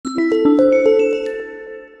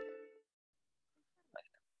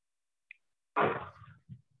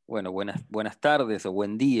Bueno, buenas tardes o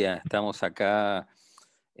buen día. Estamos acá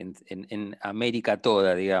en América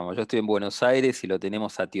toda, digamos. Yo estoy en Buenos Aires y lo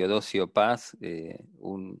tenemos a Teodosio Paz,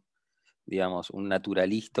 digamos, un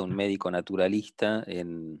naturalista, un médico naturalista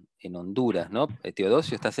en Honduras, ¿no?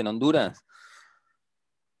 Teodosio, ¿estás en Honduras?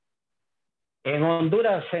 En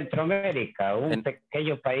Honduras, Centroamérica, un En-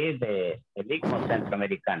 pequeño país del Istmo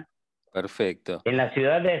Centroamericano. Perfecto. En la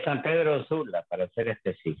ciudad de San Pedro Sula, para ser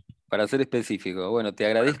específico. Para ser específico, bueno, te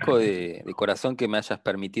agradezco de corazón que me hayas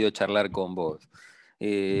permitido charlar con vos.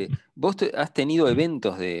 ¿Vos has tenido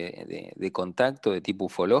eventos de contacto de tipo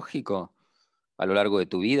ufológico a lo largo de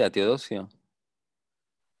tu vida, Teodosio?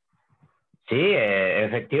 Sí,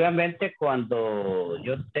 efectivamente, cuando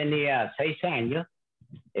yo tenía 6 años,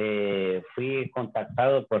 fui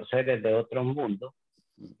contactado por seres de otro mundo,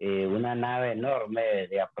 una nave enorme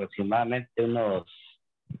de aproximadamente unos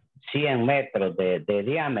 100 metros de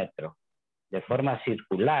diámetro, de forma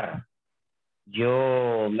circular.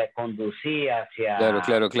 Yo me conducí Claro, hacia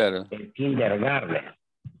claro, claro. el kindergarten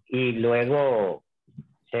y luego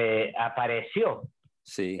se apareció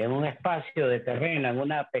Sí, en un espacio de terreno, en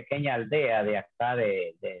una pequeña aldea de acá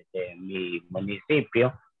de mi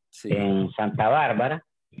municipio, sí. en Santa Bárbara.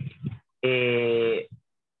 Eh,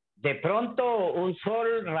 de pronto un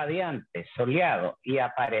sol radiante, soleado, y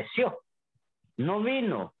apareció. No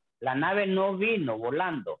vino, la nave no vino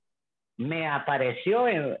volando. Me apareció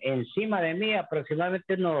encima de mí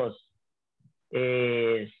aproximadamente unos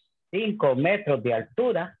 5 metros de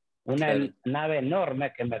altura, una Claro. nave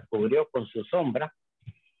enorme que me cubrió con su sombra.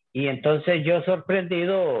 Y entonces yo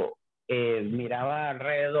sorprendido miraba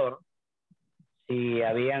alrededor si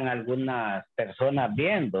habían algunas personas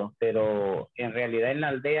viendo, pero en realidad en la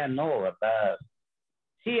aldea no, ¿verdad?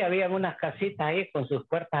 Sí, habían unas casitas ahí con sus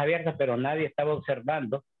puertas abiertas, pero nadie estaba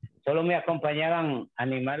observando. Solo me acompañaban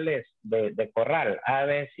animales de corral,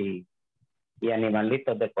 aves y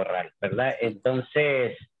animalitos de corral, ¿verdad? Sí.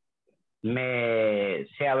 Entonces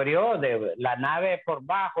se abrió la nave por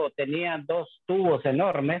bajo, tenía dos tubos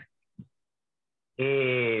enormes,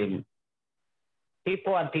 eh,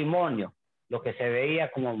 tipo antimonio, lo que se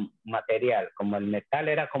veía como material, como el metal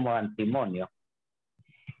era como antimonio.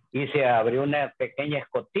 Y se abrió una pequeña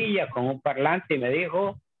escotilla con un parlante y me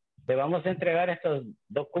dijo, te vamos a entregar estos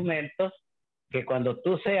documentos que cuando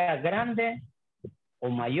tú seas grande o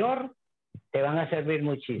mayor, te van a servir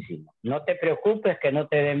muchísimo. No te preocupes, que no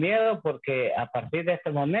te dé miedo, porque a partir de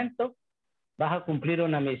este momento vas a cumplir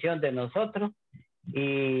una misión de nosotros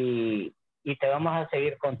y te vamos a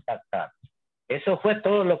seguir contactando. Eso fue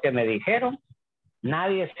todo lo que me dijeron.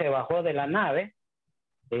 Nadie se bajó de la nave.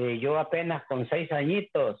 Yo apenas con 6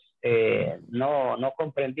 añitos no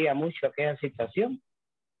comprendía mucho aquella situación.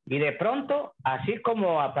 Y de pronto, así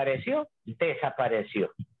como apareció,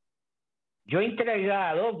 desapareció. Yo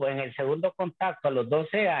entregado pues, en el segundo contacto a los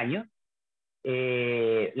 12 años,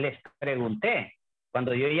 les pregunté,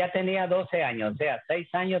 cuando yo ya tenía 12 años, o sea, 6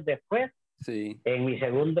 años después, Sí. en mi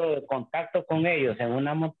segundo contacto con ellos en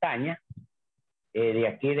una montaña de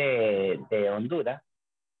aquí de Honduras,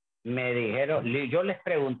 me dijeron, yo les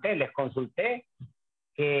pregunté, les consulté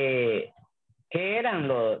que, qué eran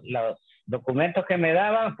los documentos que me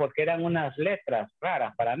daban, porque eran unas letras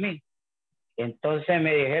raras para mí. Entonces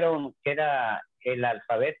me dijeron que era el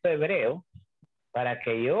alfabeto hebreo para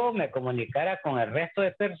que yo me comunicara con el resto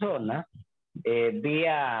de personas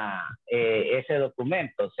vía ese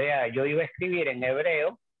documento. O sea, yo iba a escribir en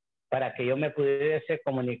hebreo para que yo me pudiese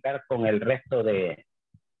comunicar con el resto de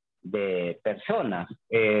personas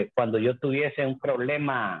cuando yo tuviese un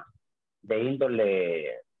problema de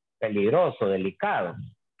índole peligroso, delicado.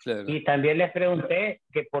 Claro. Y también les pregunté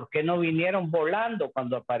que por qué no vinieron volando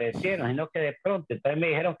cuando aparecieron, sino que de pronto. Entonces me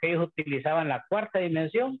dijeron que ellos utilizaban la cuarta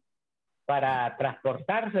dimensión para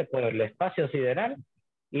transportarse por el espacio sideral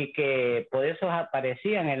y que por eso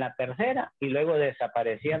aparecían en la tercera y luego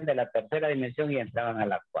desaparecían de la tercera dimensión y entraban a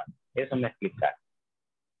la cuarta. Eso me explicaron.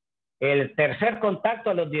 El tercer contacto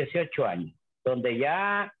a los 18 años, donde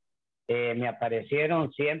ya me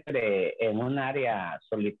aparecieron siempre en un área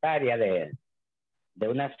solitaria de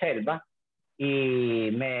una selva y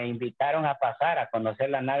me invitaron a pasar a conocer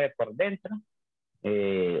la nave por dentro.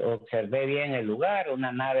 Observé bien el lugar,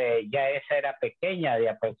 una nave, ya esa era pequeña, de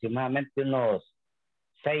aproximadamente unos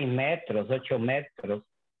 6 metros, 8 metros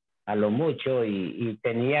a lo mucho, y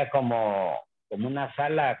tenía como una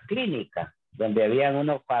sala clínica donde habían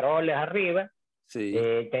unos faroles arriba, Sí.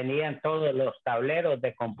 tenían todos los tableros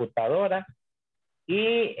de computadora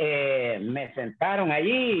y me sentaron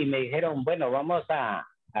allí y me dijeron, bueno, vamos a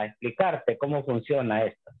explicarte cómo funciona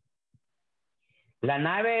esto. La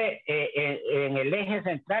nave en el eje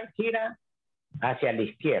central gira hacia la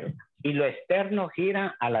izquierda y lo externo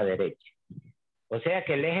gira a la derecha. O sea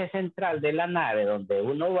que el eje central de la nave donde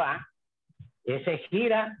uno va, ese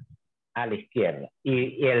gira a la izquierda.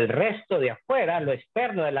 Y el resto de afuera, lo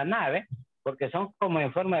externo de la nave, porque son como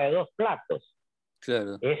en forma de dos platos,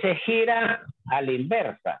 Claro, ese gira a la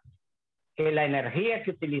inversa, que la energía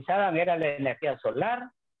que utilizaban era la energía solar,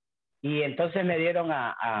 y entonces me dieron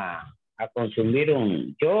a consumir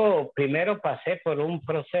un... Yo primero pasé por un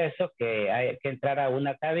proceso que hay que entrar a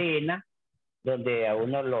una cabina donde a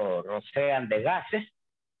uno lo rocean de gases,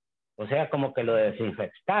 o sea, como que lo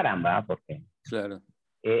desinfectaran, ¿va? Porque claro,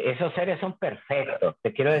 esos seres son perfectos.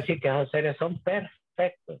 Te quiero decir que esos seres son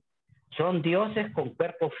perfectos. Son dioses con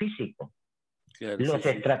cuerpo físico. claro, sí, Los sí.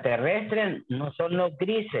 extraterrestres no son los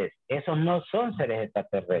grises, esos no son seres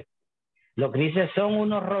extraterrestres. Los grises son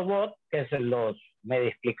unos robots que me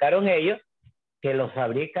explicaron ellos, que los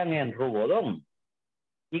fabrican en Rubodón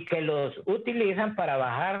y que los utilizan para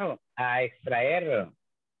bajar a extraer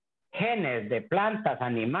genes de plantas,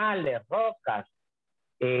 animales, rocas,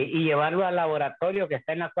 y llevarlo al laboratorio que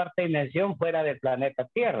está en la cuarta dimensión fuera del planeta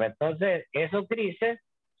Tierra. Entonces, esos grises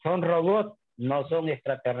son robots, no son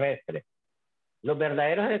extraterrestres. Los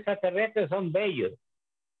verdaderos extraterrestres son bellos,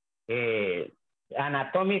 eh,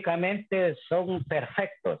 anatómicamente son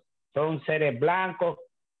perfectos, son seres blancos,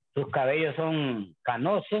 sus cabellos son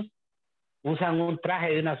canosos, usan un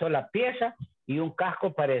traje de una sola pieza y un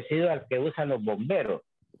casco parecido al que usan los bomberos.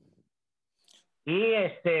 Y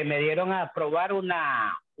me dieron a probar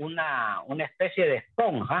una especie de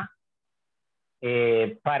esponja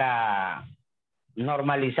para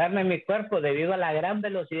normalizarme mi cuerpo debido a la gran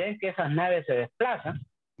velocidad en que esas naves se desplazan.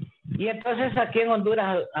 Y entonces aquí en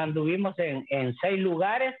Honduras anduvimos en 6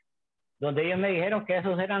 lugares donde ellos me dijeron que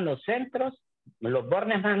esos eran los centros, los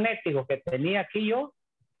bornes magnéticos que tenía aquí yo,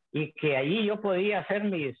 y que allí yo podía hacer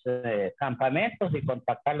mis campamentos y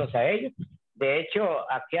contactarlos a ellos. De hecho,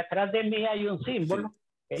 aquí atrás de mí hay un Sí, símbolo,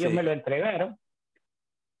 ellos me sí. lo entregaron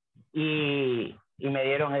y me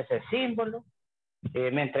dieron ese símbolo.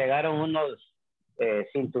 Me entregaron unos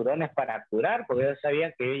cinturones para curar, porque ellos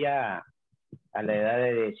sabían que yo ya a la edad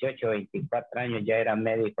de 18 o 24 años ya era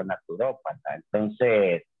médico naturópata.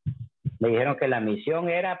 Entonces me dijeron que la misión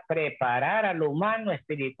era preparar al humano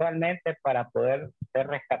espiritualmente para poder ser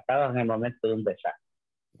rescatados en el momento de un desastre.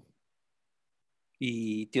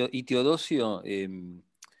 Y Teodosio,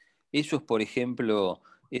 ellos, por ejemplo,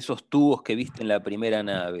 esos tubos que viste en la primera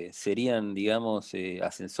nave, ¿serían, digamos,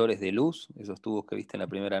 ascensores de luz? Esos tubos que viste en la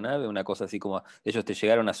primera nave, una cosa así como, ¿ellos te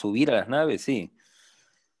llegaron a subir a las naves? Sí.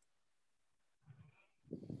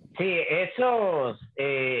 Sí, esos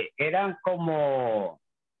eran como,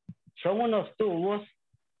 son unos tubos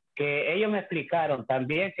que ellos me explicaron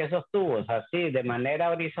también que esos tubos así de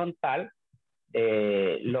manera horizontal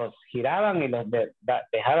los giraban y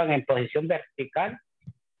dejaban en posición vertical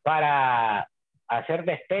para hacer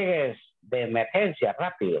despegues de emergencia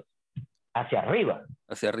rápidos hacia arriba.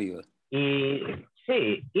 Hacia arriba. Y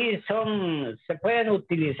sí, se pueden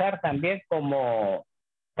utilizar también como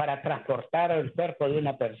para transportar el cuerpo de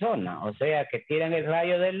una persona. O sea, que tiran el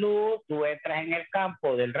rayo de luz, tú entras en el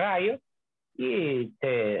campo del rayo y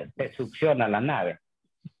te succiona la nave.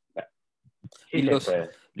 ¿Y Sí se puede.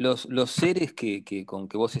 los seres con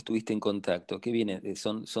que vos estuviste en contacto, qué vienen?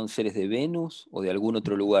 ¿Son seres de Venus o de algún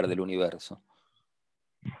otro lugar del universo?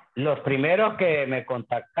 Los primeros que me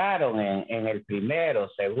contactaron en el primero,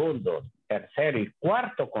 segundo, tercero y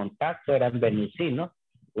cuarto contacto eran venusinos.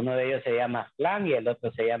 Uno de ellos se llama Plan y el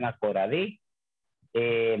otro se llama Coradí.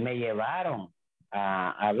 Me llevaron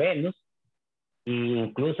a Venus e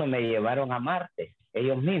incluso me llevaron a Marte,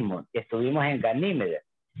 ellos mismos. Estuvimos en Ganímedes,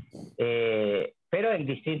 pero en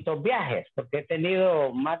distintos viajes, porque he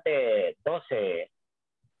tenido más de 12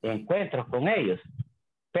 encuentros con ellos,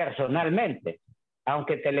 personalmente.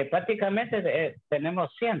 Aunque telepáticamente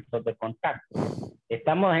tenemos cientos de contactos.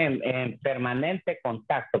 Estamos en permanente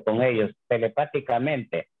contacto con ellos,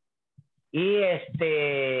 telepáticamente. Y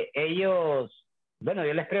ellos, bueno,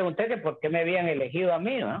 yo les pregunté que por qué me habían elegido a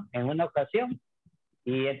mí, ¿no? En una ocasión.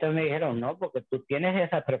 Y entonces me dijeron, no, porque tú tienes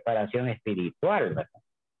esa preparación espiritual, ¿verdad?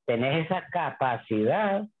 Tenés esa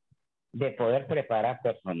capacidad de poder preparar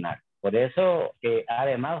personal. Por eso,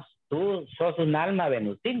 además, tú sos un alma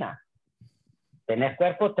venusina. Tenés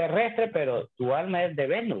cuerpo terrestre, pero tu alma es de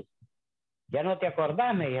Venus. Ya no te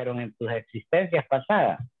acordás, me dijeron, en tus existencias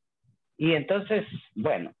pasadas. Y entonces,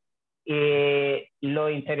 bueno, lo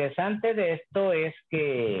interesante de esto es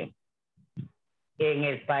que en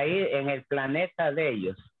el país, en el planeta de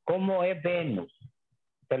ellos, ¿cómo es Venus?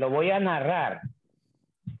 Te lo voy a narrar.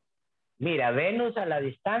 Mira, Venus a la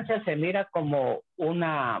distancia se mira como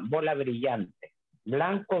una bola brillante.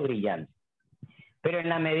 blanco brillante. Pero en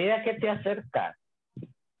la medida que te acercas,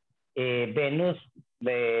 Venus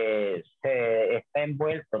está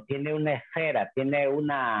envuelto, tiene una esfera, tiene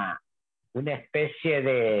una especie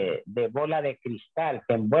de bola de cristal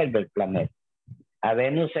que envuelve el planeta. A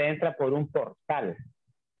Venus se entra por un portal,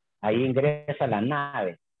 ahí ingresa la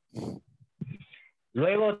nave.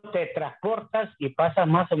 Luego te transportas y pasas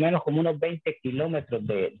más o menos como unos 20 kilómetros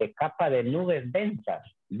de capa de nubes densas,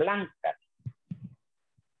 blancas.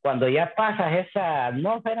 Cuando ya pasas esa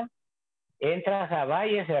atmósfera, entras a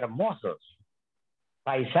valles hermosos,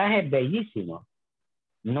 paisajes bellísimos.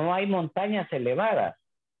 No hay montañas elevadas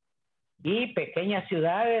y pequeñas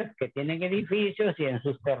ciudades que tienen edificios y en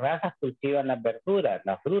sus terrazas cultivan las verduras,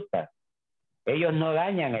 las frutas. Ellos no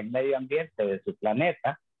dañan el medio ambiente de su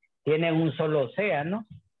planeta. Tienen un solo océano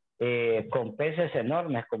con peces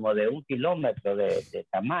enormes, como de 1 kilómetro de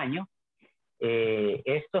tamaño.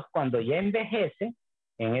 Estos cuando ya envejecen,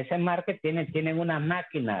 en ese mar que tienen unas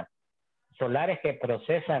máquinas solares que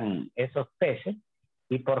procesan esos peces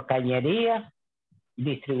y por cañerías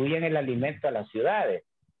distribuyen el alimento a las ciudades.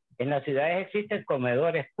 En las ciudades existen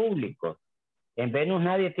comedores públicos. En Venus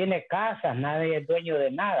nadie tiene casas, nadie es dueño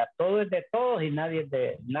de nada. Todo es de todos y nadie es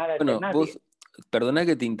de nada es de Bueno, nadie. vos, perdona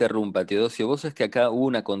que te interrumpa, Teodosio, vos es que acá hubo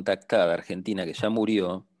una contactada argentina que ya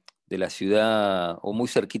murió de la ciudad, o muy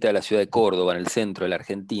cerquita de la ciudad de Córdoba, en el centro de la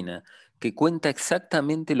Argentina, que cuenta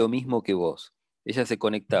exactamente lo mismo que vos. Ella se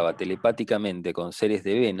conectaba telepáticamente con seres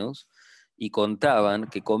de Venus y contaban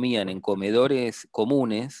que comían en comedores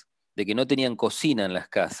comunes, de que no tenían cocina en las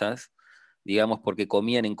casas, digamos porque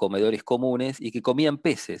comían en comedores comunes y que comían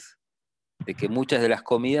peces, de que muchas de las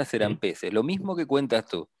comidas eran peces. Lo mismo que cuentas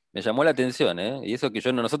tú. Me llamó la atención, ¿eh? Y eso que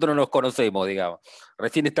nosotros no nos conocemos, digamos.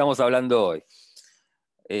 Recién estamos hablando hoy.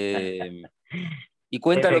 Eh, y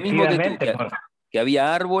cuenta lo mismo que tú, Efectivamente, que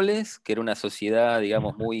había árboles, que era una sociedad,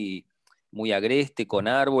 digamos, muy, muy agreste, con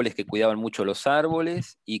árboles, que cuidaban mucho los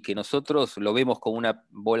árboles, y que nosotros lo vemos como una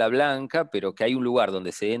bola blanca, pero que hay un lugar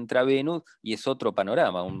donde se entra Venus y es otro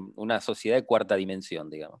panorama, una sociedad de cuarta dimensión,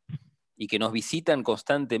 digamos y que nos visitan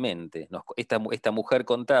constantemente. Esta mujer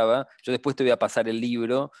contaba, yo después te voy a pasar el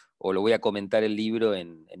libro o lo voy a comentar el libro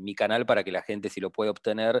en mi canal para que la gente si lo puede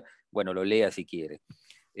obtener, bueno, lo lea si quiere.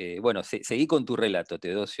 Bueno, seguí con tu relato,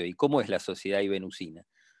 Teodosio, y cómo es la sociedad venusina.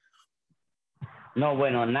 no,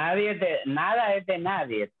 bueno, nada es de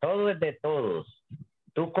nadie, todo es de todos.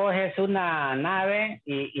 Tú coges una nave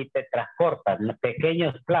y te transportas en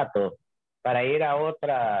pequeños platos para ir a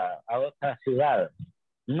otra ciudad.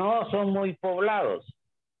 No son muy poblados.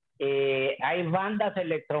 Hay bandas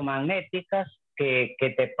electromagnéticas que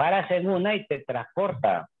te paras en una y te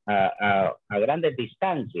transporta a grandes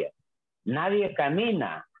distancias. Nadie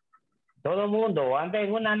camina. Todo el mundo o anda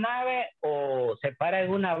en una nave o se para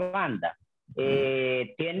en una banda.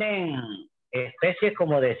 Tienen especies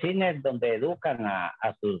como de cines donde educan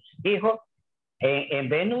a sus hijos. En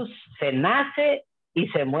Venus se nace y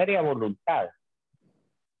se muere a voluntad.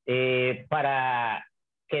 Para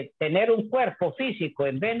que tener un cuerpo físico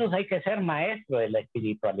en Venus hay que ser maestro de la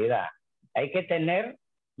espiritualidad. Hay que tener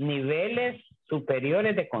niveles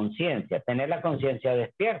superiores de conciencia, tener la conciencia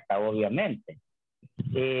despierta, obviamente.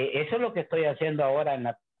 Eso es lo que estoy haciendo ahora en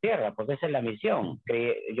la Tierra, porque esa es la misión.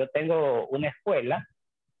 Yo tengo una escuela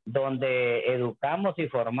donde educamos y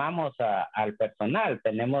formamos al personal.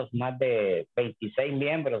 Tenemos más de 26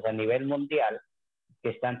 miembros a nivel mundial que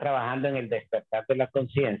están trabajando en el despertar de la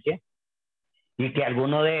conciencia y que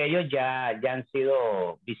algunos de ellos ya han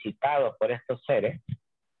sido visitados por estos seres,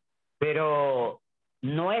 pero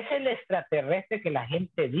no es el extraterrestre que la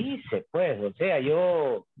gente dice, pues, o sea,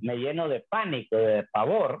 yo me lleno de pánico, de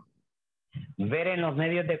pavor, ver en los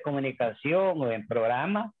medios de comunicación o en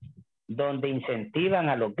programas donde incentivan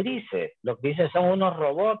a los grises. Los grises son unos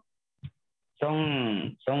robots,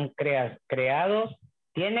 son creados,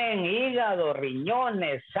 tienen hígado,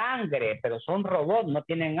 riñones, sangre, pero son robots, no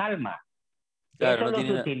tienen alma. Claro, Eso no los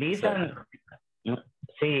tiene nada. utilizan,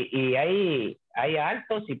 sí, y hay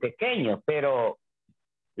altos y pequeños, pero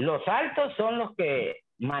los altos son los que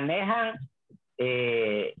manejan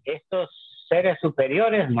estos seres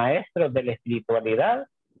superiores, maestros de la espiritualidad,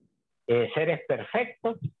 seres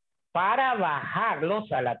perfectos, para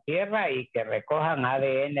bajarlos a la tierra y que recojan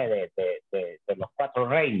ADN de los 4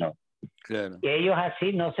 reinos. Claro. Y ellos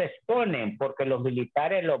así no se exponen porque los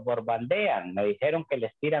militares los bombardean. Me dijeron que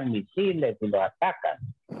les tiran misiles y los atacan.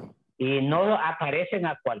 Y no aparecen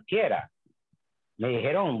a cualquiera. Me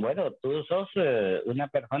dijeron, bueno, tú sos una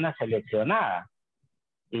persona seleccionada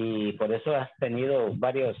y por eso has tenido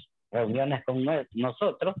varias reuniones con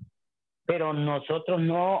nosotros pero nosotros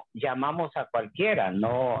no llamamos a cualquiera,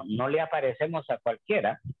 no le aparecemos a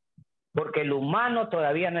cualquiera, porque el humano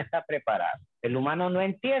todavía no está preparado, el humano no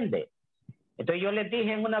entiende. Entonces yo les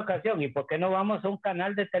dije en una ocasión, ¿y por qué no vamos a un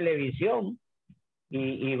canal de televisión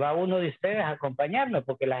y va uno de ustedes a acompañarme?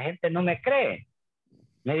 Porque la gente no me cree.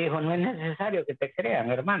 Me dijo, no es necesario que te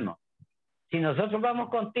crean, hermano. Si nosotros vamos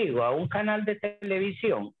contigo a un canal de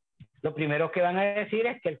televisión, lo primero que van a decir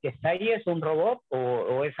es que el que está ahí es un robot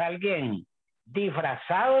o es alguien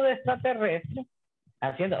disfrazado de extraterrestre,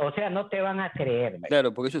 haciendo, o sea, no te van a creer.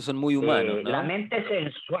 Claro, porque ellos son muy humanos, La ¿no? mente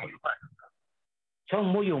sensual, son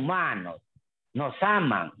muy humanos, nos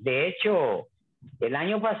aman. De hecho, el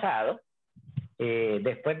año pasado,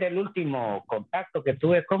 después del último contacto que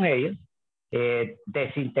tuve con ellos,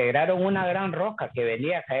 desintegraron una gran roca que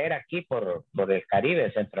venía a caer aquí por el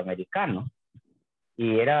Caribe centroamericano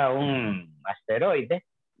y era un asteroide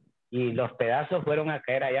y los pedazos fueron a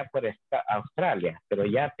caer allá por Australia, pero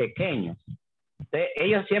ya pequeños. Entonces,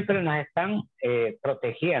 ellos siempre nos están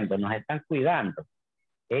protegiendo, nos están cuidando.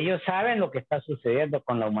 Ellos saben lo que está sucediendo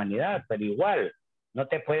con la humanidad, pero igual no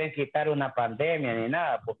te pueden quitar una pandemia ni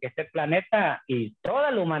nada, porque este planeta y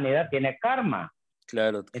toda la humanidad tiene karma.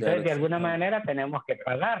 Claro, claro, Entonces, de alguna exactamente. manera tenemos que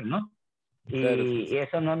pagar, ¿no? Claro, sí, Y sí.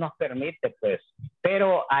 eso no nos permite, pues.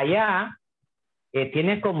 Pero allá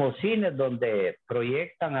tienen como cines donde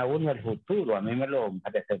proyectan a uno el futuro. A mí me lo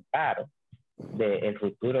presentaron. El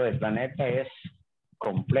futuro del planeta es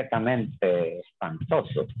completamente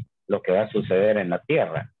espantoso lo que va a suceder en la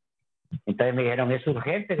Tierra. Entonces me dijeron, es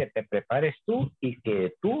urgente que te prepares tú y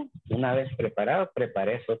que tú, una vez preparado,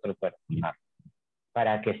 prepares otro personal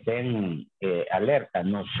para que estén alerta.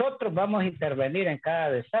 Nosotros vamos a intervenir en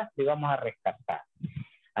cada desastre y vamos a rescatar.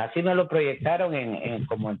 Así me lo proyectaron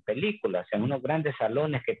como en películas, en unos grandes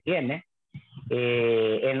salones que tiene.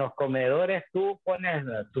 En los comedores tú pones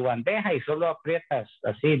tu bandeja y solo aprietas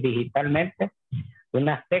así digitalmente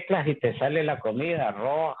unas teclas y te sale la comida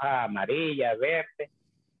roja, amarilla, verde,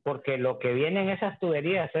 porque lo que viene en esas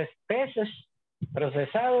tuberías es peces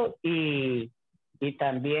procesados y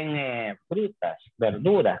también frutas,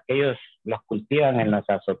 verduras, que ellos los cultivan en las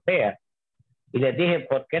azoteas. Y les dije,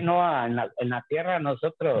 ¿por qué no en la tierra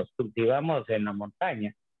nosotros cultivamos en la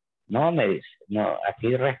montaña? No, me dice, no,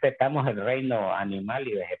 aquí respetamos el reino animal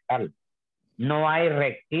y vegetal. No hay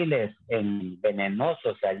reptiles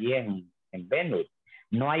venenosos allí en Venus.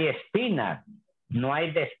 No hay espinas, no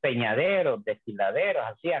hay despeñaderos, desfiladeros,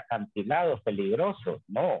 así acantilados, peligrosos.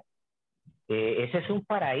 No, ese es un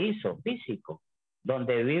paraíso físico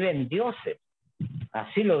donde viven dioses.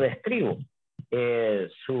 Así lo describo.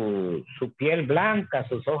 Su piel blanca,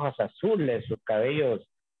 sus ojos azules, sus cabellos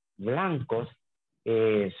blancos,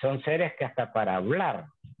 son seres que hasta para hablar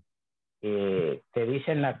te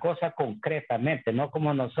dicen la cosa concretamente, no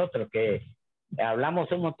como nosotros que hablamos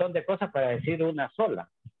un montón de cosas para decir una sola.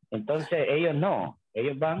 Entonces ellos no,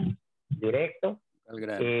 ellos van directo, Al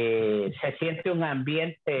grano. se siente un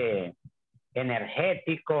ambiente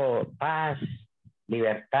energético, paz,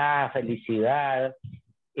 libertad, felicidad.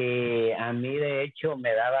 A mí de hecho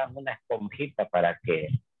me daban una esponjita para que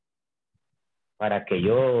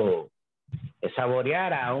yo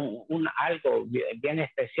saboreara algo bien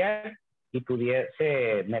especial y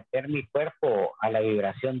pudiese meter mi cuerpo a la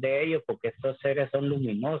vibración de ellos, porque estos seres son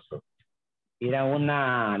luminosos, tiran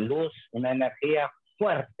una luz, una energía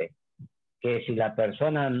fuerte, que si la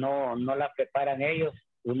persona no la preparan ellos,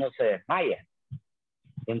 uno se desmaya.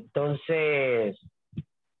 Entonces,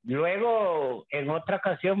 luego en otra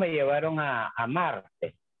ocasión me llevaron a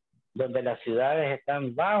Marte, donde las ciudades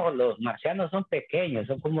están bajos, los marcianos son pequeños,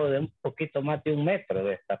 son como de un poquito más de 1 metro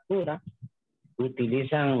de estatura,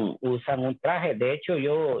 usan un traje. De hecho,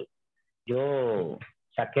 yo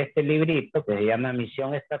saqué este librito que se llama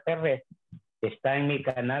Misión Extraterrestre, está en mi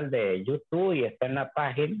canal de YouTube y está en la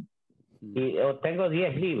página, y tengo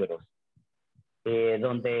 10 libros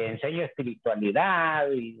donde enseño espiritualidad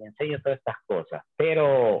y enseño todas estas cosas,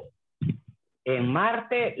 pero en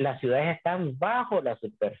Marte las ciudades están bajo la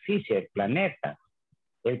superficie del planeta.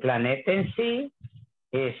 El planeta en sí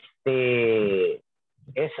es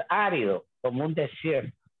árido, como un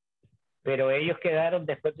desierto, pero ellos quedaron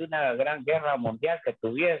después de una gran guerra mundial que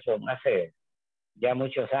tuvieron hace ya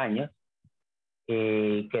muchos años,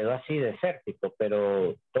 y quedó así desértico,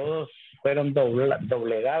 pero todos fueron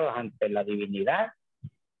doblegados ante la divinidad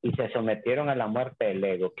y se sometieron a la muerte del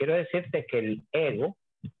ego. Quiero decirte que el ego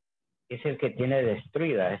es el que tiene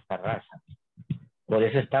destruida esta raza. Por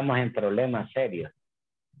eso estamos en problemas serios.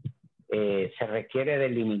 Se requiere de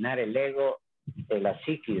eliminar el ego de la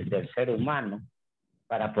psiquis del ser humano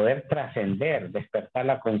para poder trascender, despertar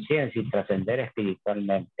la conciencia y trascender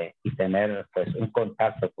espiritualmente y tener pues un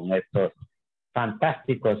contacto con estos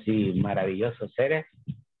fantásticos y maravillosos seres.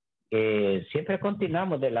 Siempre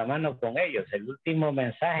continuamos de la mano con ellos. El último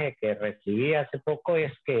mensaje que recibí hace poco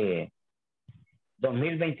es que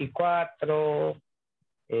 2024,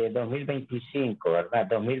 2025, ¿verdad?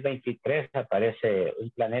 2023 aparece un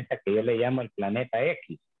planeta que yo le llamo el planeta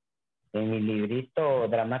X. En mi librito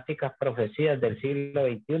Dramáticas Profecías del siglo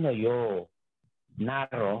XXI yo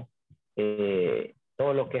narro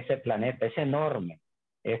todo lo que ese planeta es enorme.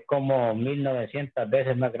 Es como 1900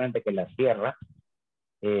 veces más grande que la Tierra.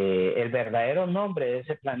 El verdadero nombre de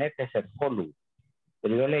ese planeta es el Colu,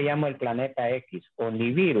 pero yo le llamo el planeta X o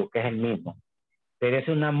Nibiru, que es el mismo. Pero es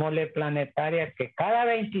una mole planetaria que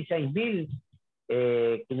cada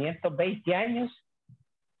 26.520 años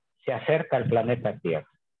se acerca al planeta Tierra.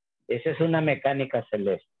 Esa es una mecánica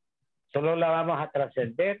celeste. Solo la vamos a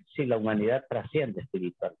trascender si la humanidad trasciende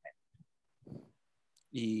espiritualmente.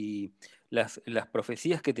 Y las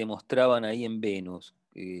profecías que te mostraban ahí en Venus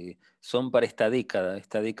son para esta década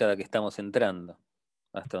que estamos entrando,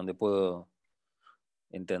 hasta donde puedo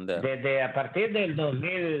entender. Desde a partir del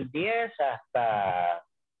 2010 hasta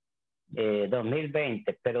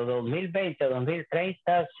 2020, pero 2020,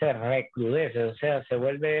 2030 se recrudece, o sea, se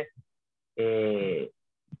vuelve,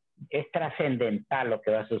 es trascendental lo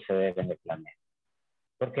que va a suceder en el planeta.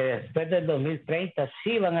 Porque después del 2030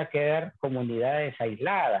 sí van a quedar comunidades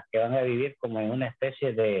aisladas, que van a vivir como en una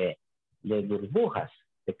especie de burbujas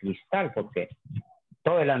de cristal, porque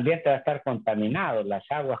todo el ambiente va a estar contaminado, las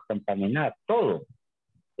aguas contaminadas, todo.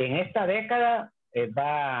 En esta década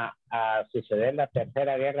va a suceder la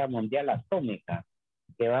tercera guerra mundial atómica,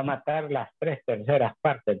 que va a matar las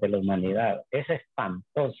 3/3 de la humanidad. Es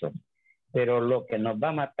espantoso, pero lo que nos va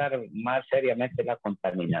a matar más seriamente es la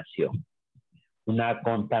contaminación. Una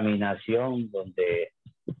contaminación donde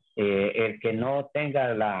el que no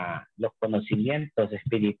tenga los conocimientos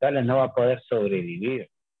espirituales no va a poder sobrevivir.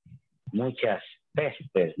 Muchas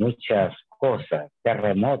pestes, muchas cosas,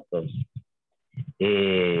 terremotos,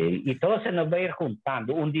 y todo se nos va a ir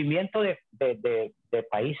juntando, hundimiento de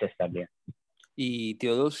países también. Y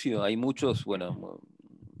Teodosio, hay muchos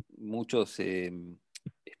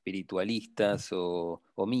espiritualistas o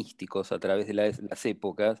místicos a través de las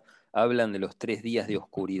épocas, hablan de los 3 días de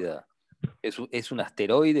oscuridad. ¿Es un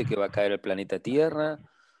asteroide que va a caer al planeta Tierra?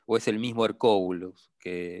 ¿O es el mismo Hercóbulos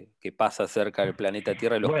que pasa cerca del planeta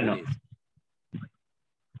Tierra y lo Bueno, oscurece?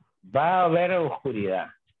 va a haber oscuridad,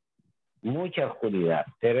 mucha oscuridad,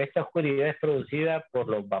 pero esta oscuridad es producida por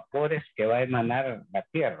los vapores que va a emanar la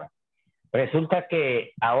Tierra. Resulta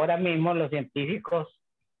que ahora mismo los científicos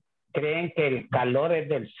creen que el calor es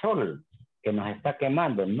del Sol, que nos está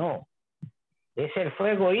quemando. No, es el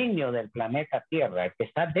fuego ígneo del planeta Tierra, el que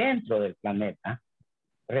está dentro del planeta.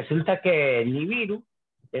 Resulta que Nibiru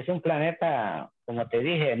es un planeta, como te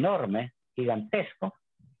dije, enorme, gigantesco,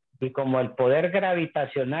 y como el poder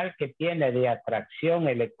gravitacional que tiene de atracción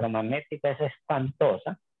electromagnética es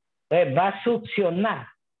espantosa, entonces va a succionar,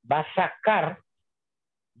 va a sacar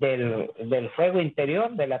del fuego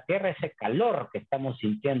interior de la Tierra ese calor que estamos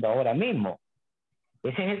sintiendo ahora mismo.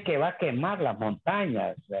 Ese es el que va a quemar las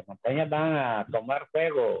montañas van a tomar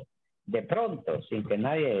fuego de pronto, sin que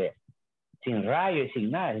nadie, sin rayo y sin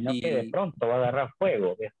nada, sino que de pronto va a agarrar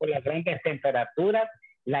fuego. Después las grandes temperaturas,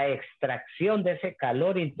 la extracción de ese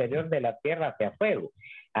calor interior de la Tierra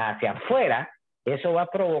hacia afuera, eso va a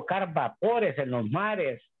provocar vapores en los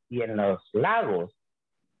mares y en los lagos,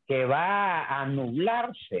 que va a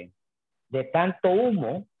nublarse de tanto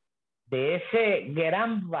humo, de ese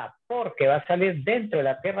gran vapor que va a salir dentro de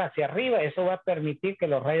la Tierra hacia arriba. Eso va a permitir que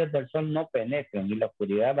los rayos del sol no penetren y la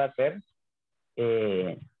oscuridad va a ser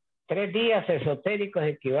 3 días esotéricos,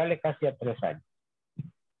 equivale casi a 3 años.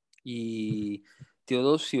 Y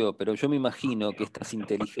Teodosio, pero yo me imagino que estas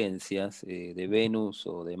inteligencias de Venus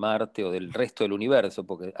o de Marte o del resto del universo,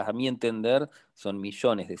 porque a mi entender son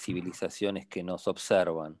millones de civilizaciones que nos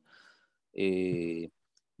observan,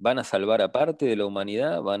 ¿van a salvar a parte de la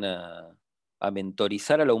humanidad? ¿Van a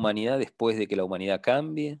mentorizar a la humanidad después de que la humanidad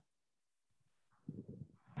cambie?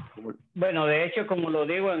 Bueno, de hecho, como lo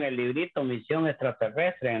digo en el librito Misión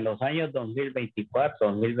Extraterrestre, en los años 2024,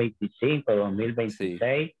 2025,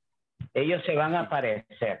 2026, ellos se van a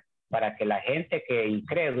aparecer para que la gente que es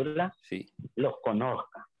incrédula los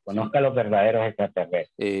conozca a los verdaderos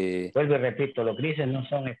extraterrestres. Vuelvo y repito, los grises no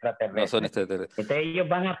son extraterrestres. No son extraterrestres. Entonces ellos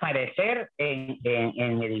van a aparecer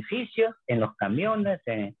en edificios, en los camiones,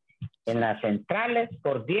 en las centrales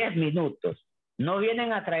por 10 minutos. No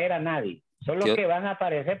vienen a traer a nadie, solo que van a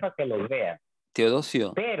aparecer para que los vean.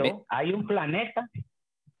 Teodosio. Pero hay un planeta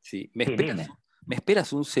Sí. Sí, dime. ¿Me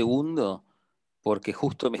esperas un segundo? Porque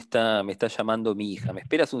justo me está llamando mi hija. ¿Me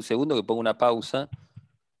esperas un segundo que pongo una pausa?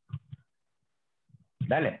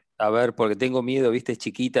 Dale. A ver, porque tengo miedo, viste, es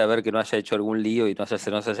chiquita, a ver que no haya hecho algún lío y no se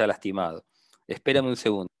haya lastimado. Espérame un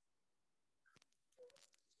segundo.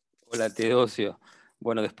 Hola, Teodosio.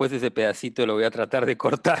 Bueno, después de ese pedacito lo voy a tratar de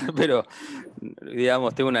cortar, pero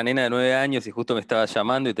digamos, tengo una nena de 9 años y justo me estaba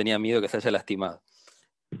llamando y tenía miedo que se haya lastimado.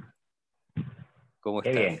 ¿Cómo Qué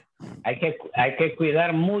estás? bien. Hay que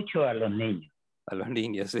cuidar mucho a los niños. A los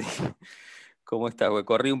niños, sí. ¿Cómo estás? Güey?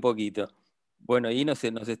 Corrí un poquito. Bueno, ahí nos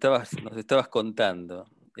estabas contando.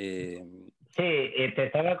 Sí, te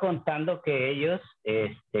estaba contando que ellos,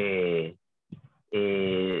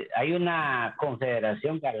 hay una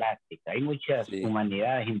confederación galáctica, hay muchas Sí,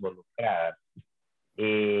 humanidades involucradas,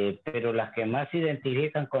 pero las que más se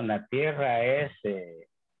identifican con la Tierra es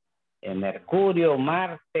Mercurio,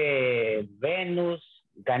 Marte, Venus,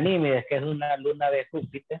 Ganímedes, que es una luna de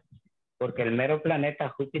Júpiter, porque el mero planeta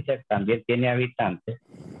Júpiter también tiene habitantes,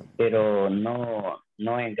 pero no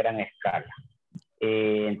en gran escala.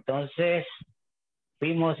 Entonces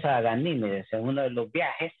fuimos a Ganímedes en uno de los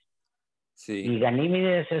viajes sí, y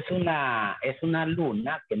Ganímedes es una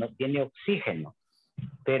luna que no tiene oxígeno,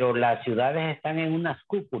 pero las ciudades están en unas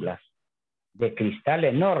cúpulas de cristal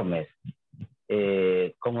enormes,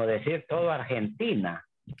 como decir toda Argentina.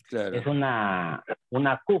 Es claro,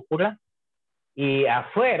 una cúpula y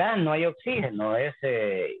afuera no hay oxígeno, es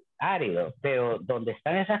árido, pero donde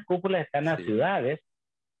están esas cúpulas están las sí, ciudades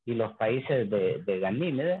y los países de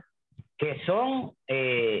Ganímedes, que son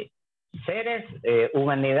seres,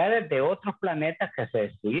 humanidades de otros planetas que se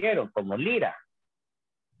destruyeron, como Lira.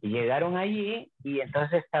 Y llegaron allí y entonces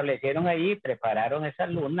se establecieron allí, prepararon esa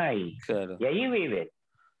luna claro. y allí viven.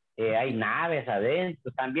 Hay Y, naves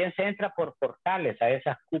adentro, también se entra por portales a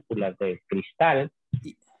esas cúpulas de cristal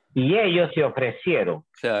y- y ellos se ofrecieron,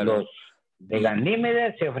 claro, los de y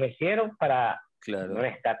Ganímedes se ofrecieron para claro.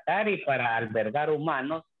 rescatar y para albergar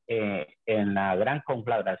humanos en la gran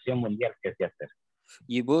conflagración mundial que se acerca.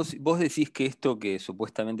 Y vos decís que esto que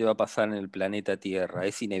supuestamente va a pasar en el planeta Tierra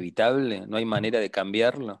es inevitable, no hay manera de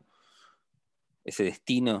cambiarlo, ese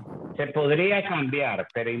destino. Se podría cambiar,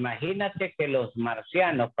 pero imagínate que los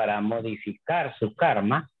marcianos, para modificar su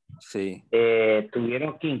karma, Sí,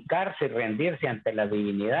 tuvieron que hincarse y rendirse ante la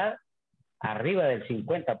divinidad arriba del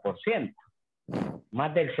 50%.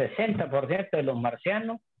 Más del 60% de los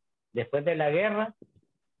marcianos, después de la guerra,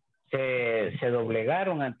 se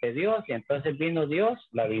doblegaron ante Dios y entonces vino Dios,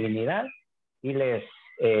 la divinidad, y les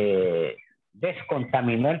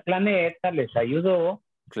descontaminó el planeta, les ayudó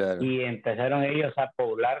claro, y empezaron ellos a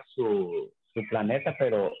poblar su planeta,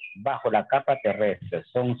 pero bajo la capa terrestre.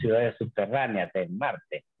 Son ciudades subterráneas en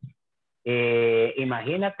Marte.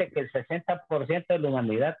 Imagínate que el 60% de la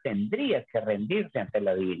humanidad tendría que rendirse ante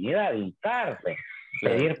la divinidad, hincarse,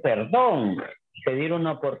 claro, pedir perdón, pedir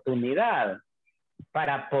una oportunidad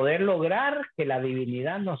para poder lograr que la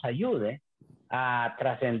divinidad nos ayude a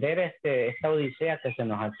trascender esta odisea que se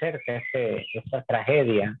nos acerca, esta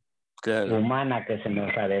tragedia claro, humana que se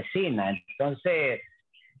nos avecina. Entonces,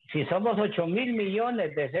 si somos 8.000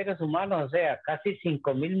 millones de seres humanos, o sea, casi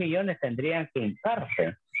 5.000 millones tendrían que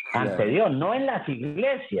hincarse ante claro, Dios, no en las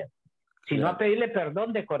iglesias, sino a claro. pedirle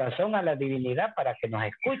perdón de corazón a la divinidad para que nos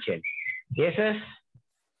escuchen. Y eso es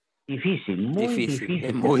difícil, muy Difícil, es difícil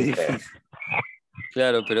que muy suceda. difícil.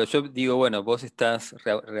 Claro, pero yo digo, bueno, vos estás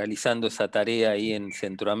realizando esa tarea ahí en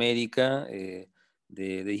Centroamérica,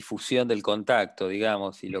 de difusión del contacto,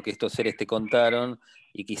 digamos, y lo que estos seres te contaron,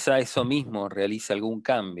 y quizá eso mismo realice algún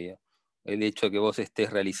cambio, el hecho de que vos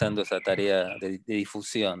estés realizando esa tarea de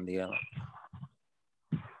difusión, digamos.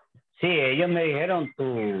 Sí, ellos me dijeron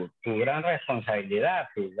tu gran responsabilidad,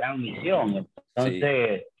 tu gran misión. Sí,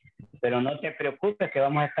 Entonces, pero no te preocupes que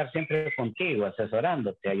vamos a estar siempre contigo,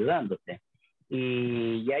 asesorándote, ayudándote.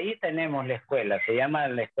 Y ahí tenemos la escuela, se llama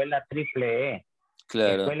la escuela Triple E,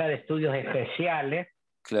 claro, Escuela de Estudios Especiales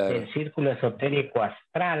claro, del Círculo Esotérico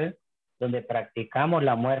Astral, donde practicamos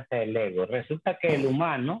la muerte del ego. Resulta que el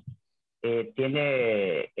humano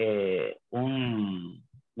tiene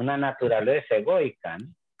una naturaleza egoica, ¿no?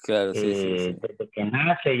 claro, sí, sí, sí, Desde que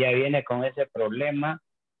nace ya viene con ese problema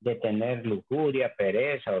de tener lujuria,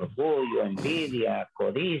 pereza, orgullo, envidia,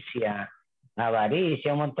 codicia,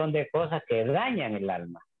 avaricia, un montón de cosas que dañan el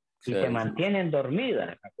alma y te claro, sí, sí, mantienen dormida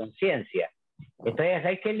la conciencia. Entonces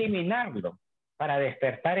hay que eliminarlo para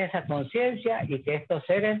despertar esa conciencia y que estos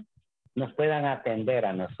seres nos puedan atender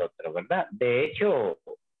a nosotros, ¿verdad? De hecho,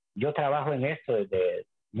 yo trabajo en esto desde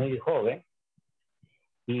muy joven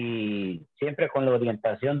y siempre con la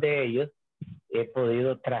orientación de ellos he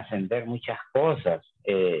podido trascender muchas cosas,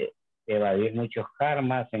 evadir muchos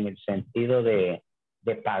karmas en el sentido de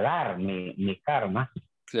pagar mi karma.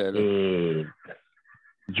 Claro, Eh,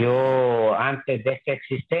 yo antes de esta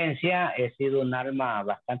existencia he sido un alma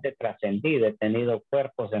bastante trascendida, he tenido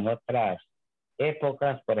cuerpos en otras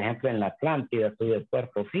épocas, por ejemplo en la Atlántida tuve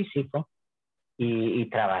cuerpo físico y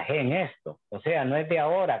trabajé en esto. O sea, no es de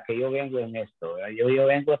ahora que yo vengo en esto, yo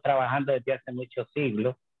vengo trabajando desde hace muchos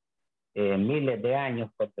siglos, miles de años,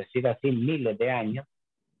 por decir así, miles de años.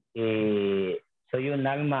 Soy un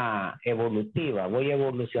alma evolutiva, voy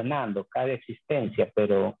evolucionando cada existencia,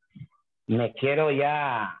 pero me quiero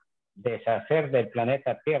ya deshacer del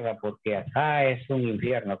planeta Tierra porque acá es un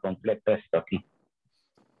infierno completo esto aquí.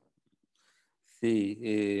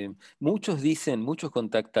 sí. Muchos dicen, muchos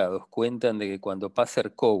contactados cuentan de que cuando pasa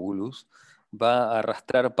Hercóbulus va a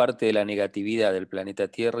arrastrar parte de la negatividad del planeta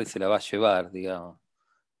Tierra y se la va a llevar, digamos.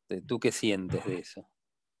 ¿Tú qué sientes de eso?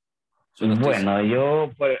 Yo no estoy... Bueno,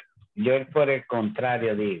 yo por el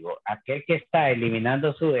contrario digo, aquel que está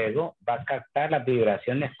eliminando su ego va a captar las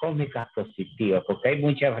vibraciones cósmicas positivas, porque hay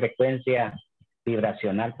mucha frecuencia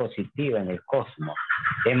vibracional positiva en el cosmos,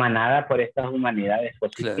 emanada por estas humanidades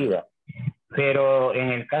Claro, positivas. Pero en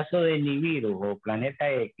el caso de Nibiru o Planeta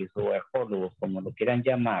X o Hercólogos, como lo quieran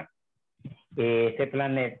llamar, este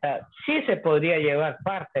planeta sí se podría llevar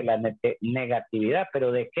parte de la negatividad,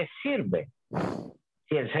 pero ¿de qué sirve?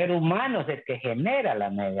 Si el ser humano es el que genera la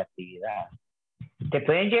negatividad. Te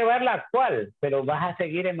pueden llevar la cual, pero vas a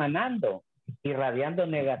seguir emanando, irradiando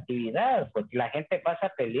negatividad, porque la gente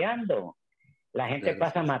pasa peleando, la gente claro,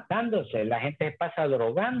 pasa sí, sí. matándose, la gente pasa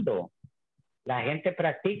drogando, la gente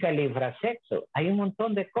practica el infrasexo. Hay un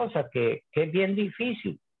montón de cosas que es bien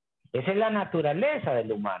difícil. Esa es la naturaleza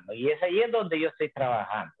del humano y es ahí es donde yo estoy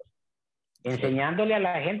trabajando, Claro, enseñándole a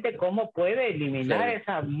la gente cómo puede eliminar claro,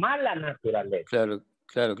 esa mala naturaleza. claro,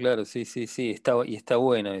 claro, claro, sí, sí, sí, está, y está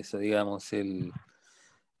bueno eso, digamos, el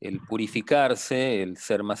purificarse, el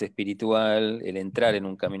ser más espiritual, el entrar en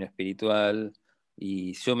un camino espiritual,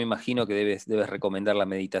 y yo me imagino que debes recomendar la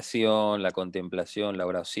meditación, la contemplación, la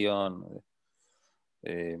oración,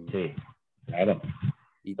 eh, Sí, claro.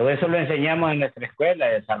 y Todo eso lo enseñamos en nuestra escuela,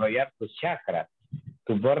 desarrollar tus chakras,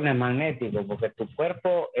 tus bornes magnéticos, porque tu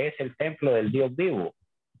cuerpo es el templo del Dios vivo.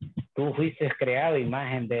 Tú fuiste creado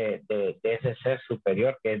imagen de ese ser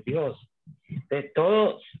superior que es Dios.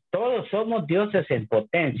 Todos somos dioses en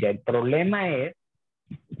potencia. El problema es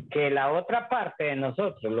que la otra parte de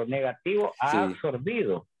nosotros, lo negativo, ha sí,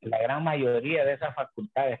 absorbido la gran mayoría de esas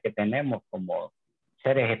facultades que tenemos como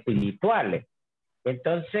seres espirituales.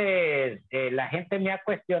 Entonces, la gente me ha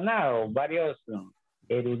cuestionado, varios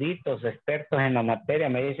eruditos, expertos en la materia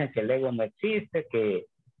me dicen que el ego no existe, que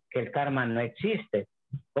el karma no existe.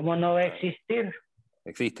 ¿Cómo no va a claro, existir?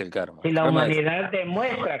 existe el karma. Si El la karma es, humanidad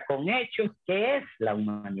demuestra con hechos qué es la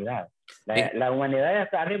humanidad. es- La humanidad ya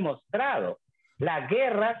está demostrado. Las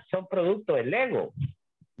guerras son producto del ego,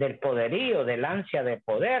 del poderío, del ansia de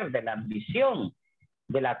poder, de la ambición,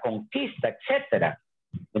 de la conquista, etcétera.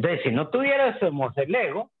 Entonces, si no tuviéramos el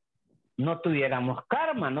ego, no tuviéramos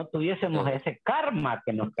karma, no tuviésemos claro, ese karma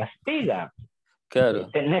que nos castiga. claro.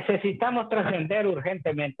 Necesitamos trascender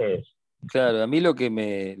urgentemente eso. Claro, a mí lo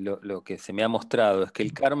que se me ha mostrado es que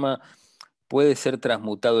el karma puede ser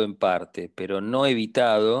transmutado en parte, pero no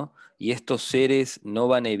evitado, y estos seres no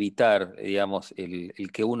van a evitar, digamos, el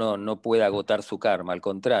que uno no pueda agotar su karma, al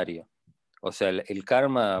contrario. O sea, el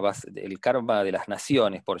karma de las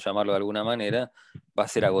naciones, por llamarlo de alguna manera, va a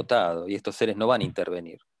ser agotado, y estos seres no van a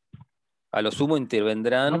intervenir. A lo sumo No,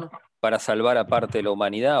 intervendrán para salvar a parte de la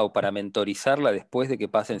humanidad o para mentorizarla después de que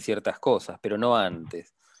pasen ciertas cosas, pero no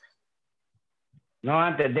antes. no,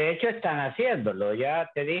 antes, de hecho están haciéndolo. Ya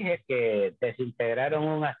te dije que desintegraron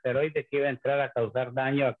un asteroide que iba a entrar a causar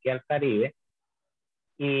daño aquí al Caribe.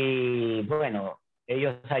 Y bueno,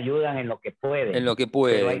 ellos ayudan en lo que En pueden, lo que pero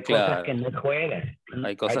pueden, hay cosas que claro. no pueden. Hay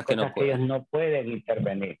Hay cosas que no cosas que ellos pueden. no pueden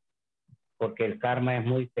intervenir, porque el karma es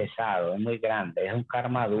muy pesado, es muy grande, es un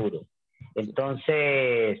karma duro. Sí.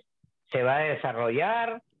 Entonces, se va a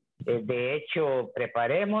desarrollar. De hecho,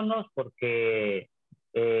 preparémonos porque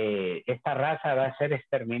esta raza va a ser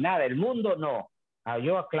exterminada. El mundo no.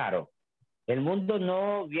 Yo aclaro, el mundo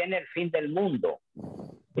no viene el fin del mundo.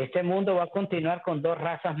 Este mundo va a continuar con dos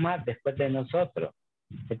razas más después de nosotros.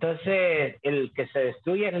 Entonces, el que se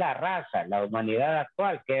destruye es la raza, la humanidad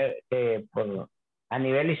actual, que a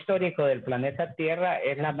nivel histórico del planeta Tierra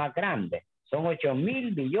es la más grande. Son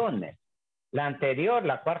 8.000 billones. La anterior,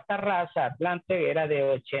 la cuarta raza, Atlante, era de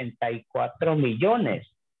 84 millones.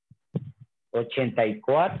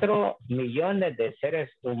 84 millones de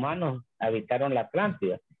seres humanos habitaron la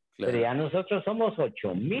Atlántida. pero claro, ya nosotros somos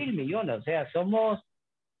 8.000 millones, o sea, somos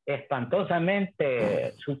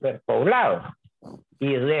espantosamente superpoblados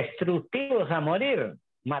y destructivos a morir.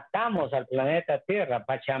 Matamos al planeta Tierra.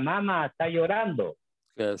 Pachamama está llorando.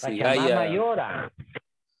 claro, sí, Pachamama Gaia, llora Gaia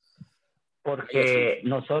porque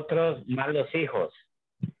nosotros, malos hijos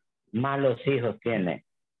tiene.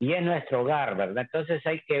 Y es nuestro hogar, ¿verdad? Entonces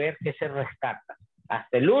hay que ver qué se rescata.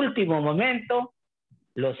 Hasta el último momento,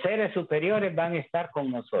 los seres superiores van a estar con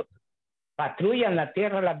nosotros. Patrullan la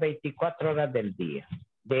Tierra las 24 horas del día.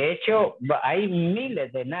 De hecho, hay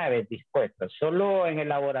miles de naves dispuestas. Solo en el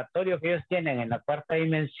laboratorio que ellos tienen en la cuarta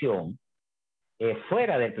dimensión,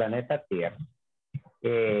 fuera del planeta Tierra,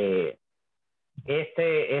 eh,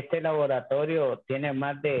 este laboratorio tiene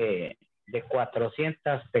más de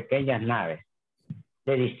 400 pequeñas naves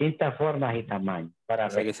de distintas formas y tamaños para o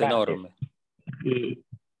sea que es rescates. enorme. Y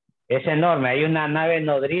es enorme. Hay una nave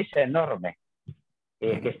nodriza enorme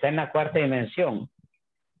que está en la cuarta dimensión.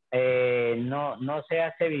 No se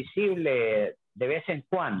hace visible de vez en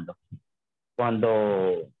cuando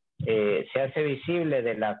se hace visible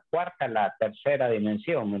de la cuarta a la tercera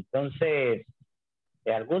dimensión. Entonces,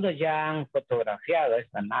 algunos ya han fotografiado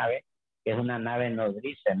esta nave, que es una nave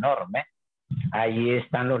nodriza enorme. Allí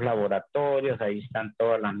están los laboratorios, ahí están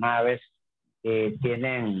todas las naves.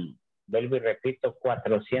 Tienen, vuelvo y repito,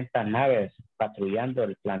 400 naves patrullando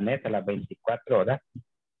el planeta las 24 horas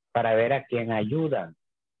para ver a quién ayudan.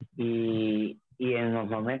 Y en los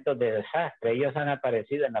momentos de desastre, ellos han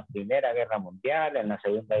aparecido en la Primera Guerra Mundial, en la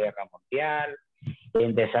Segunda Guerra Mundial,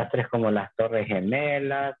 en desastres como las Torres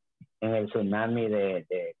Gemelas, en el tsunami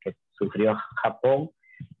que sufrió Japón.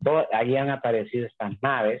 Allí han aparecido estas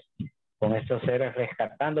naves con estos seres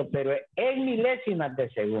rescatando, pero en milésimas de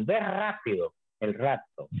segundo, es rápido el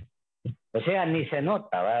rato. O sea, ni se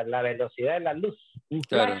nota, ¿va? La velocidad de la luz, un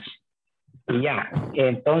Claro, flash y ya.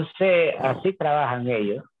 Entonces, así trabajan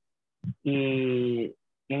ellos. Y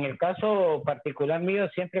en el caso particular mío,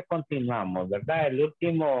 siempre continuamos, ¿verdad? El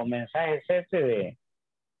último mensaje es ese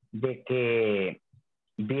de que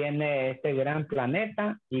viene este gran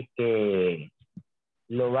planeta y que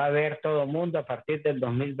lo va a ver todo el mundo a partir del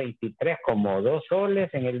 2023 como 2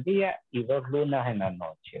 soles en el día y 2 lunas en la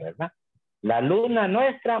noche, ¿verdad? La luna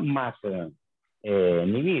nuestra más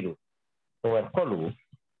Nibiru o Hercólogos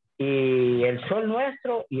y el sol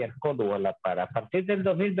nuestro y el cólugo a la par. A partir del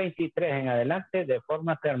 2023 en adelante, de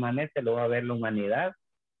forma permanente lo va a ver la humanidad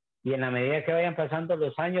y en la medida que vayan pasando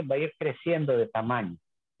los años va a ir creciendo de tamaño.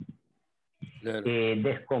 claro.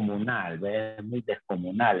 Descomunal, es muy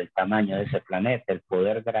descomunal el tamaño de ese planeta. El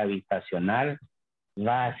poder gravitacional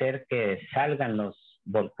va a hacer que salgan los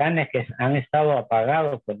volcanes que han estado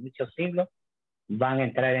apagados por muchos siglos, van a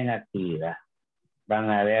entrar en actividad. Van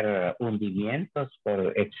a haber hundimientos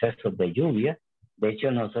por excesos de lluvia. De hecho,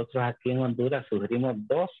 nosotros aquí en Honduras sufrimos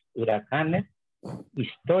 2 huracanes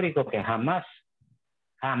históricos que jamás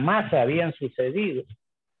habían sucedido,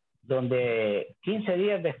 donde 15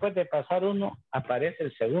 días después de pasar uno, aparece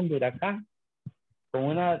el segundo huracán con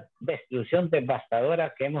una destrucción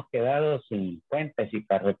devastadora que hemos quedado sin puentes y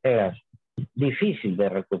carreteras. Difícil de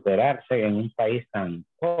recuperarse en un país tan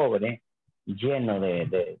pobre, lleno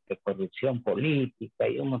de corrupción política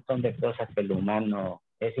y un montón de cosas que el humano,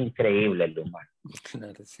 es increíble el humano.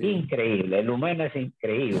 Claro, sí. Increíble, el humano es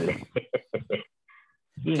increíble.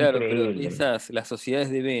 Claro, pero Increíble. las sociedades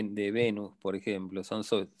de Venus, por ejemplo, es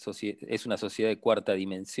una sociedad de cuarta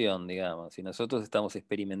dimensión, digamos, y nosotros estamos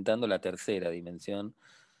experimentando la tercera dimensión,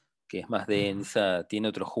 que es más densa, tiene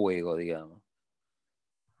otro juego, digamos.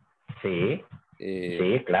 Sí, Eh,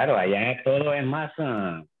 sí, claro, allá todo es más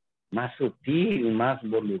sutil, más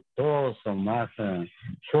voluptuoso, más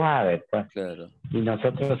suave, pues. claro, Y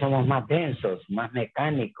nosotros somos más densos, más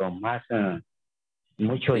mecánicos,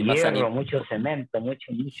 mucho hay hierro, mucho cemento,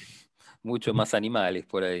 mucho. mucho más animales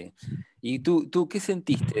por ahí. ¿Y tú qué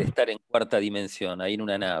sentiste de estar en cuarta dimensión, ahí en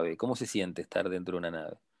una nave? ¿Cómo se siente estar dentro de una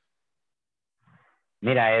nave?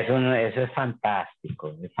 Mira, eso es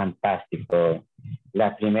fantástico, es fantástico.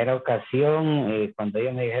 La primera ocasión, cuando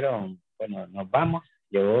ellos me dijeron, bueno, nos vamos,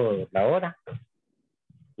 llegó la hora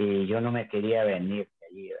y yo no me quería venir de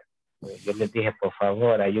allí. Yo les dije, por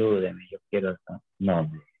favor, ayúdenme, yo quiero. No,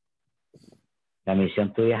 la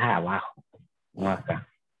misión tuya es abajo, no acá.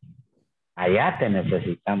 Allá te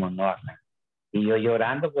necesitamos, no acá. Y yo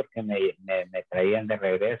llorando porque me traían de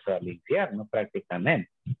regreso al infierno prácticamente.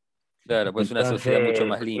 Claro, pues es una sociedad mucho Entonces,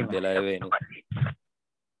 más limpia la de Venus.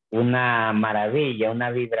 una maravilla, una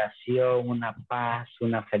vibración, una paz,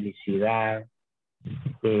 una felicidad.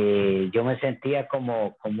 Yo me sentía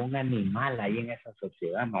como un animal ahí en esa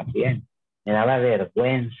sociedad, más bien. Me daba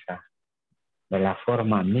vergüenza de la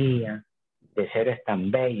forma mía, de seres tan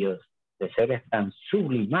bellos, de seres tan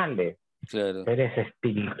sublimales, claro, seres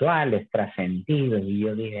espirituales, trascendidos. Y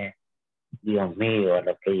yo dije, Dios mío, a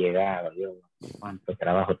lo que he llegado, Dios, cuánto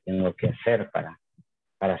trabajo tengo que hacer para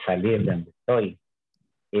salir de donde estoy.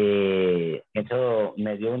 Eso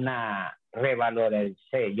me dio una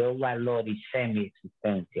revaloricé, yo valoricé mi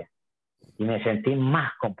existencia y me sentí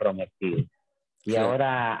más comprometido. Y claro.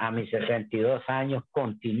 ahora a mis 62 años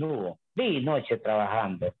continúo día y noche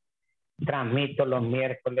trabajando. Transmito los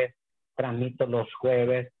miércoles, transmito los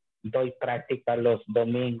jueves, doy práctica los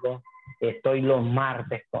domingos, estoy los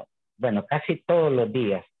martes, bueno, casi todos los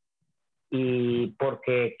días. Y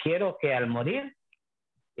porque quiero que al morir,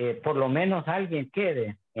 por lo menos alguien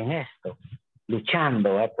quede en esto,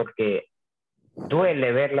 luchando, porque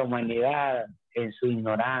duele ver la humanidad en su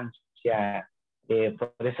ignorancia.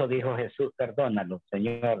 Por eso dijo Jesús, perdónalo,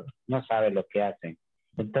 Señor, no sabe lo que hacen.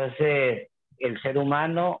 Entonces, el ser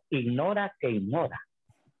humano ignora que ignora.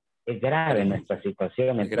 Es grave Tremendo. nuestra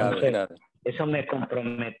situación. Es grave, es Entonces, grave. eso me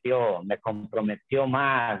comprometió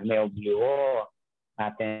más, me obligó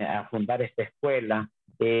a fundar esta escuela.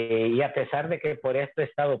 Y a pesar de que por esto he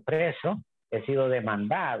estado preso, he sido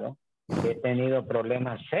demandado, he tenido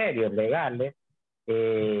problemas serios legales,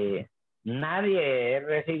 nadie he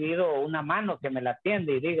recibido una mano que me la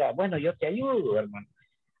atiende y diga, bueno, yo te ayudo, hermano.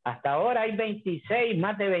 Hasta ahora hay 26,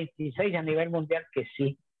 más de 26 a nivel mundial que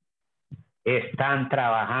sí están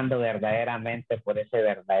trabajando verdaderamente por ese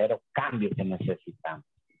verdadero cambio que necesitamos.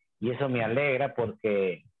 Y eso me alegra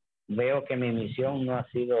porque veo que mi misión no ha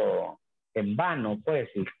sido en vano, pues,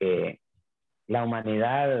 y que la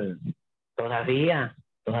humanidad todavía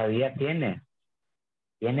tiene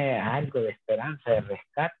algo de esperanza, de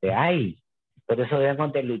rescate, hay. Por eso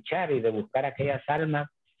debemos de luchar y de buscar aquellas almas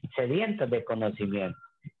sedientas de conocimiento,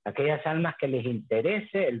 aquellas almas que les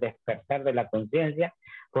interese el despertar de la conciencia,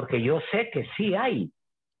 porque yo sé que sí hay,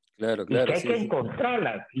 Claro, y que claro, hay que sí, sí.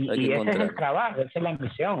 encontrarlas, Hay que y ese es el encontrarlo. trabajo, esa es la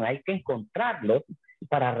misión, hay que encontrarlos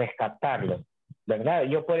para rescatarlos, ¿verdad?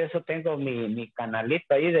 Yo por eso tengo mi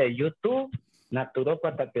canalito ahí de YouTube,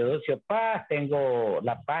 Naturópata Teodosio Paz, tengo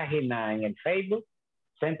la página en el Facebook,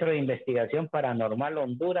 Centro de Investigación Paranormal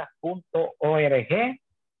Honduras.org,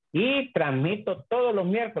 y transmito todos los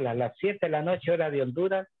miércoles a las 7 de la noche, hora de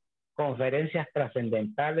Honduras, conferencias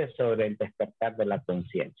trascendentales sobre el despertar de la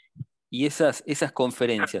conciencia. ¿Y esas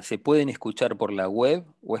conferencias se pueden escuchar por la web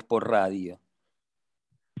o es por radio,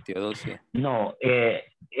 Teodosio? No,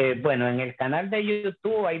 bueno, en el canal de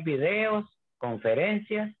YouTube hay videos,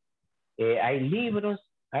 conferencias, hay libros,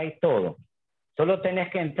 hay todo. Solo tenés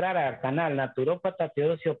que entrar al canal Naturópata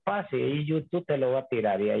Teodosio Paz y ahí YouTube te lo va a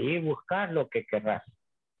tirar y ahí buscar lo que querrás.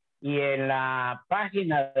 Y en la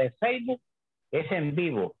página de Facebook es en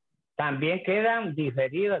vivo. También quedan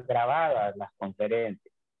diferidas, grabadas las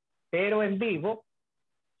conferencias, pero en vivo,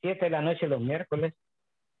 7 de la noche los miércoles,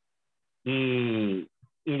 y,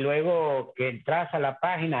 y luego que entras a la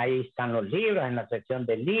página, ahí están los libros, en la sección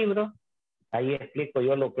de libros, ahí explico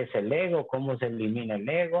yo lo que es el ego, cómo se elimina el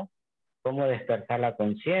ego, cómo despertar la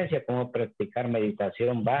conciencia, cómo practicar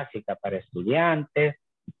meditación básica para estudiantes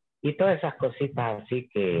y todas esas cositas así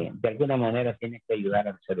que de alguna manera tienen que ayudar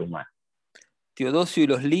al ser humano. Teodosio, y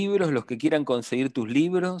los libros, los que quieran conseguir tus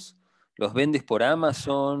libros, ¿los vendes por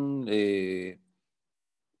Amazon?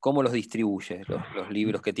 ¿Cómo los distribuyes, los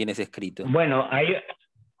libros que tienes escritos? Bueno,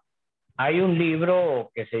 hay un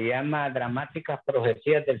libro que se llama Dramáticas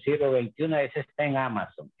Profecías del siglo XXI, ese está en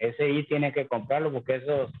Amazon. Ese ahí tiene que comprarlo porque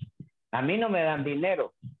esos, a mí no me dan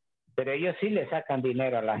dinero, pero ellos sí le sacan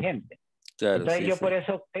dinero a la gente. Claro, Entonces sí, yo por sí.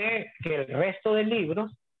 eso opté que el resto de libros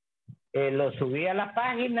los subí a la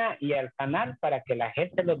página y al canal para que la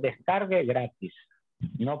gente los descargue gratis.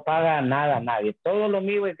 No paga nada a nadie. Todo lo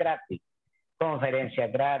mío es gratis.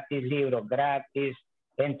 Conferencias gratis, libros gratis,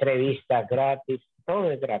 entrevistas gratis,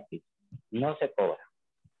 todo es gratis. No se cobra.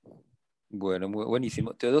 Bueno,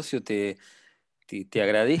 buenísimo. Teodosio, te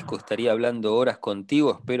agradezco, estaría hablando horas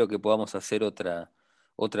contigo, espero que podamos hacer otra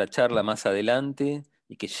charla más adelante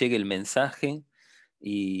y que llegue el mensaje.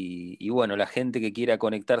 Y bueno, la gente que quiera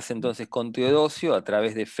conectarse entonces con Teodosio a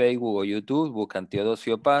través de Facebook o YouTube, buscan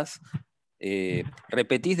Teodosio Paz.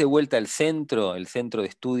 ¿Repetís de vuelta el centro de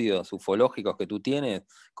estudios ufológicos que tú tienes?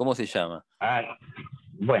 ¿Cómo se llama? Ah,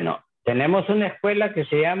 bueno, tenemos una escuela que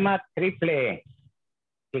se llama Triple E,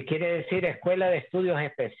 que quiere decir Escuela de Estudios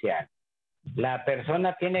Especiales. La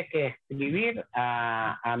persona tiene que escribir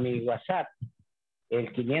a mi WhatsApp,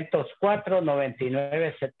 el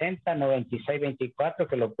 504-9970-9624,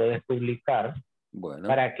 que lo puedes publicar, Bueno,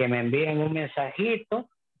 para que me envíen un mensajito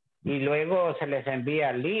y luego se les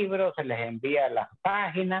envía libros, se les envía las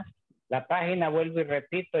páginas La página, vuelvo y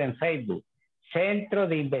repito, en Facebook, Centro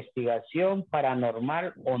de Investigación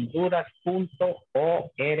Paranormal Honduras.org.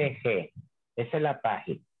 Esa es la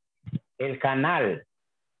página. El canal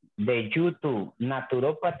de YouTube,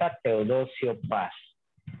 Naturópata Teodosio Paz.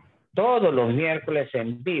 Todos los miércoles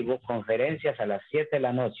en vivo, conferencias a las 7 de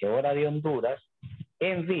la noche, hora de Honduras,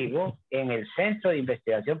 en vivo, en el Centro de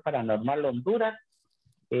Investigación Paranormal Honduras,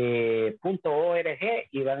 .org,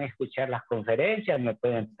 y van a escuchar las conferencias, me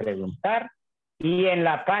pueden preguntar, y en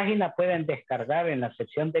la página pueden descargar en la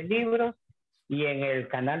sección de libros, y en el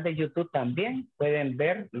canal de YouTube también pueden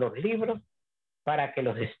ver los libros para que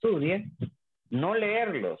los estudien, no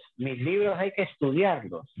leerlos. Mis libros hay que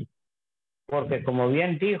estudiarlos, porque como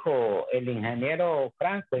bien dijo el ingeniero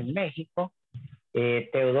Franco en México,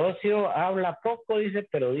 Teodosio habla poco, dice,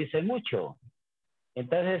 pero dice mucho.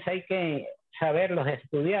 Entonces hay que saberlos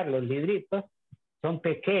estudiar, los libritos son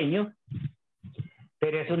pequeños,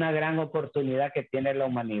 pero es una gran oportunidad que tiene la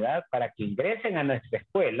humanidad para que ingresen a nuestra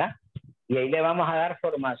escuela, y ahí le vamos a dar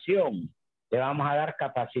formación, le vamos a dar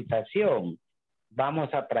capacitación,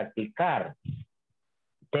 vamos a practicar.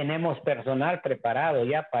 Tenemos personal preparado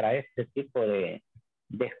ya para este tipo de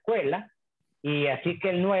escuela, y así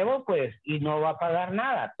que el nuevo, pues, y no va a pagar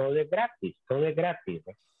nada, todo es gratis, todo es gratis.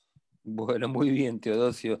 Bueno, muy bien,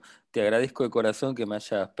 Teodosio. Te agradezco de corazón que me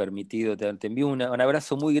hayas permitido. Te envío un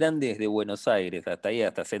abrazo muy grande desde Buenos Aires, hasta ahí,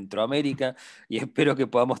 hasta Centroamérica, y espero que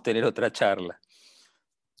podamos tener otra charla.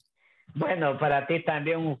 Bueno, para ti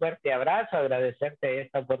también un fuerte abrazo, agradecerte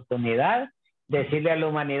esta oportunidad, decirle a la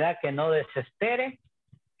humanidad que no desespere,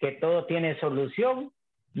 que todo tiene solución,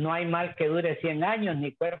 no hay mal que dure 100 años,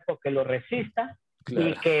 ni cuerpo que lo resista, Claro.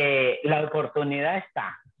 y que la oportunidad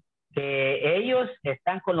está, que ellos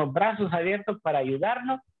están con los brazos abiertos para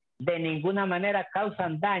ayudarnos, de ninguna manera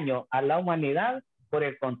causan daño a la humanidad, por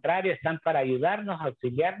el contrario, están para ayudarnos,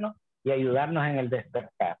 auxiliarnos y ayudarnos en el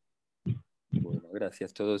despertar. Bueno,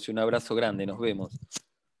 gracias, Teodosio. Un abrazo grande, nos vemos.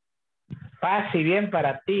 Paz y bien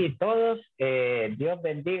para ti y todos. Dios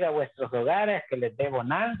bendiga vuestros hogares, que les dé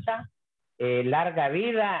bonanza, larga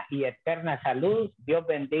vida y eterna salud. Dios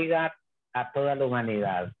bendiga a toda la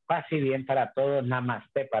humanidad. Paz y bien para todos.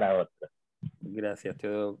 Namaste para otros. Gracias,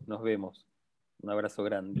 Teodosio. Nos vemos. Un abrazo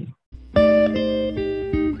grande.